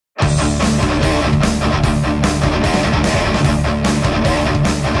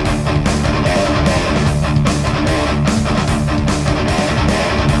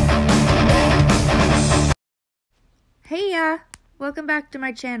Welcome back to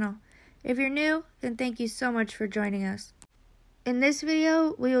my channel. If you're new, then thank you so much for joining us. In this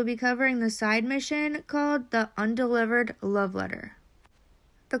video, we will be covering the side mission called the Undelivered Love Letter.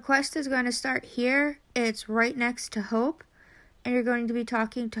 The quest is going to start here. It's right next to Hope, and you're going to be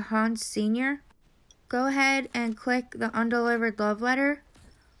talking to Hans Sr. Go ahead and click the Undelivered Love Letter,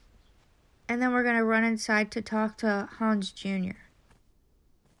 and then we're going to run inside to talk to Hans Jr.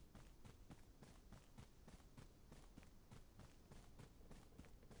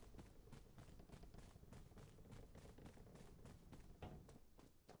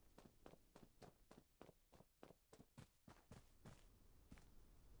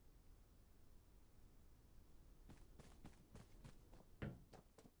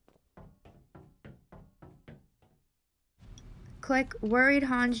 Click Worried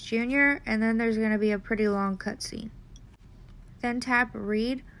Hans Jr. and then there's going to be a pretty long cutscene. Then tap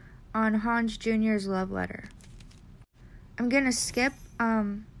Read on Hans Jr.'s love letter. I'm going to skip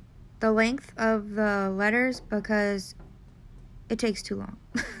the length of the letters because it takes too long.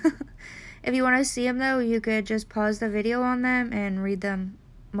 If you want to see them though, you could just pause the video on them and read them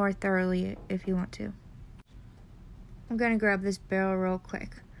more thoroughly if you want to. I'm going to grab this barrel real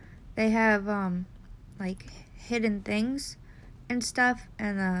quick. They have like hidden things and stuff,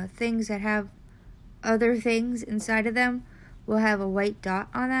 and the things that have other things inside of them will have a white dot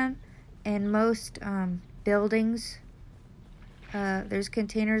on them. And most buildings, there's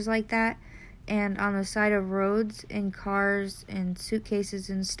containers like that, and on the side of roads and cars and suitcases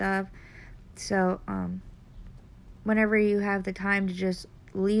and stuff. So whenever you have the time to just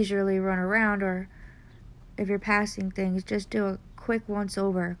leisurely run around, or if you're passing things, just do a quick once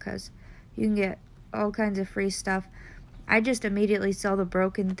over because you can get all kinds of free stuff. I just immediately sell the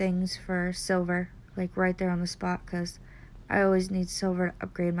broken things for silver, like right there on the spot, because I always need silver to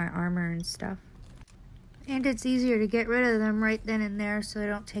upgrade my armor and stuff. And it's easier to get rid of them right then and there so they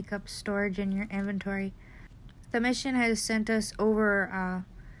don't take up storage in your inventory. The mission has sent us over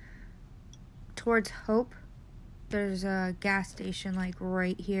towards Hope. There's a gas station like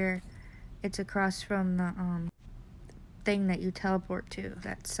right here. It's across from the thing that you teleport to,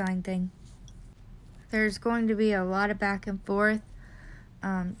 that sign thing. There's going to be a lot of back and forth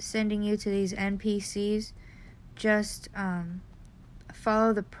sending you to these NPCs. Just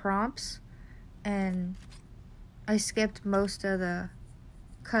follow the prompts, and I skipped most of the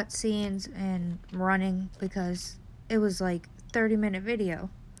cutscenes and running because it was like a 30-minute video.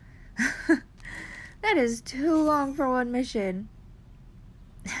 That is too long for one mission.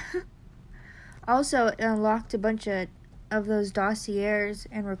 Also, it unlocked a bunch of those dossiers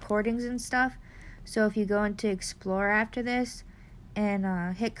and recordings and stuff. So if you go into Explore after this and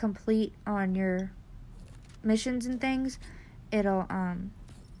hit complete on your missions and things, it'll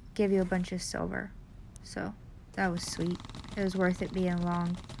give you a bunch of silver. So that was sweet. It was worth it being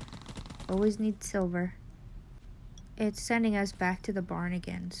long. Always need silver. It's sending us back to the barn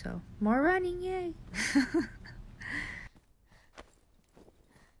again, so more running, yay!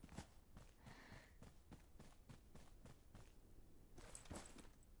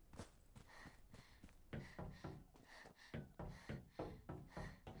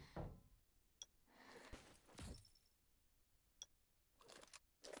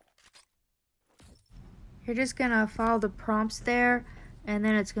 You're just gonna follow the prompts there, and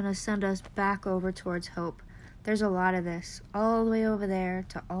then it's gonna send us back over towards Hope. There's a lot of this, all the way over there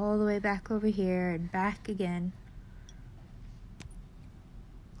to all the way back over here and back again.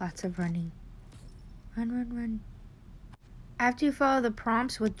 Lots of running. Run, run, run. After you follow the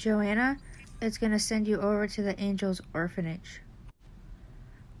prompts with Joanna, it's gonna send you over to the Angel's Orphanage.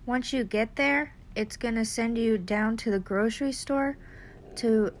 Once you get there, it's gonna send you down to the grocery store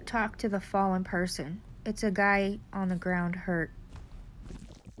to talk to the fallen person. It's a guy on the ground hurt.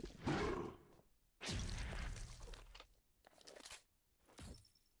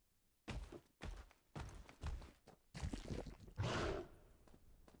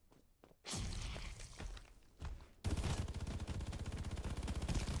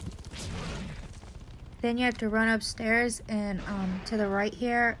 Then you have to run upstairs, and to the right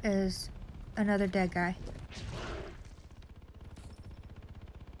here is another dead guy.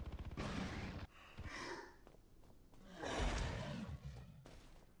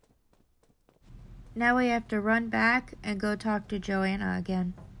 Now we have to run back and go talk to Joanna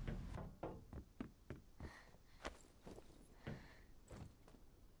again.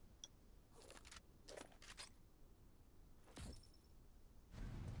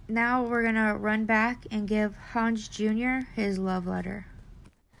 Now we're gonna run back and give Hans Jr. his love letter.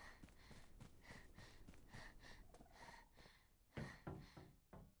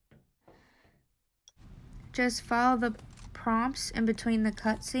 Just follow the prompts in between the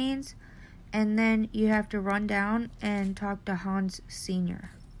cutscenes, and then you have to run down and talk to Hans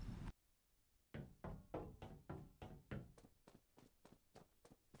Sr.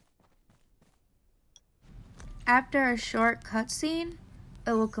 After a short cutscene,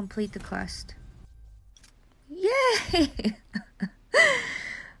 it will complete the quest. Yay!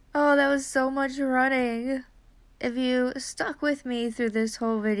 Oh, that was so much running. If you stuck with me through this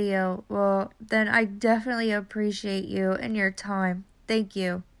whole video, well, then I definitely appreciate you and your time. Thank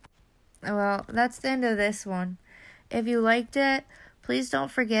you. Well, that's the end of this one. If you liked it, please don't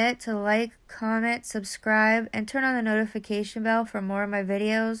forget to like, comment, subscribe, and turn on the notification bell for more of my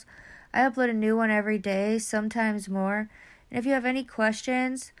videos. I upload a new one every day, sometimes more. And if you have any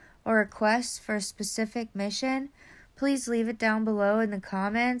questions or requests for a specific mission, please leave it down below in the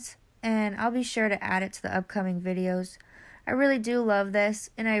comments, and I'll be sure to add it to the upcoming videos. I really do love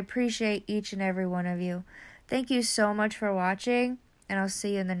this, and I appreciate each and every one of you. Thank you so much for watching, and I'll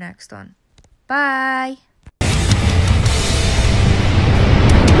see you in the next one. Bye!